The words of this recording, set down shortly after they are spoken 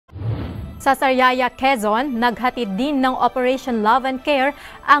Sa Sariaya, Quezon, naghatid din ng Operation Love and Care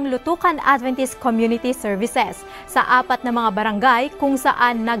ang Lutukan Adventist Community Services sa 4 na mga barangay kung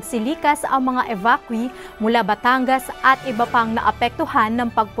saan nagsilikas ang mga evacuee mula Batangas at iba pang naapektuhan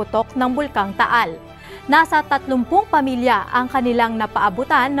ng pagputok ng Bulkang Taal. Nasa 30 pamilya ang kanilang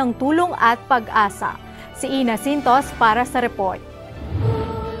napaabutan ng tulong at pag-asa. Si Ina Sintos para sa report.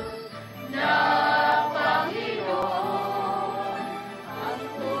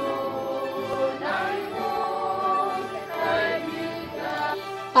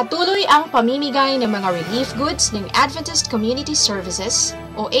 Patuloy ang pamimigay ng mga relief goods ng Adventist Community Services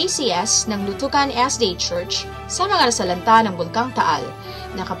o ACS ng Lutukan SDA Church sa mga nasalanta ng Bulkang Taal.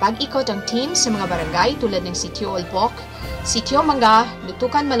 Nakapag-ikot ang team sa mga barangay tulad ng Sitio Olpok, Sitio Mangga,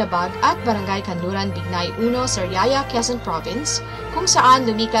 Lutukan Malabag at Barangay Kanluran Bignay 1, Sariaya, Quezon Province kung saan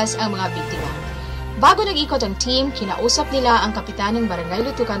lumikas ang mga biktima. Bago nag-ikot ang team, kinausap nila ang kapitan ng Barangay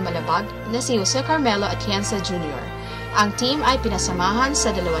Lutukan Malabag na si Jose Carmelo Atienza Jr. Ang team ay pinasamahan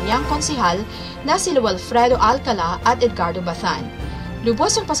sa 2 niyang konsihal na sila Wilfredo Alcala at Edgardo Bathan.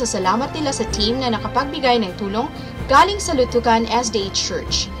 Lubos ang pasasalamat nila sa team na nakapagbigay ng tulong galing sa Lutukan SDA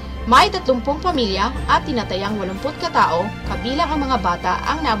Church. May 30 pamilya at tinatayang 80 katao, kabilang ang mga bata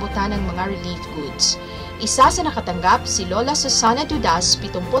ang naabutan ng mga relief goods. Isa sa nakatanggap si Lola Susana Dudas,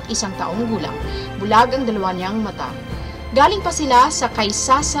 71 taong gulang. Bulag ang 2 niyang mata. Galing pa sila sa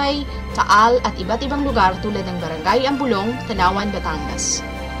Kaysasay, Taal at iba't ibang lugar tulad ng Barangay Ambulong, Tanawan, Batangas.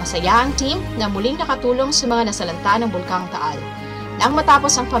 Masaya ang team na muling nakatulong sa mga nasalanta ng Bulkang Taal. Nang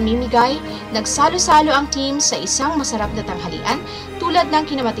matapos ang pamimigay, nagsalo-salo ang team sa isang masarap na tanghalian tulad ng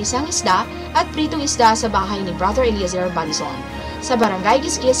kinamatisang isda at pritong isda sa bahay ni Brother Eliezer Banzon sa Barangay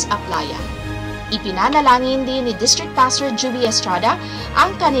Gisgis, Aplaya. Ipinanalangin din ni District Pastor Juby Estrada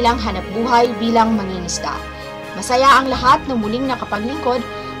ang kanilang hanapbuhay bilang mangingisda. Masaya ang lahat na muling nakapaglingkod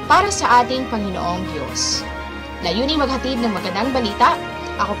para sa ating Panginoong Diyos. Layuning maghatid ng magandang balita,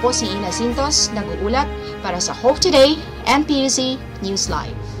 ako po si Ina Sintos, nag-uulat para sa Hope Today and PUC News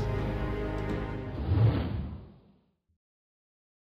Live.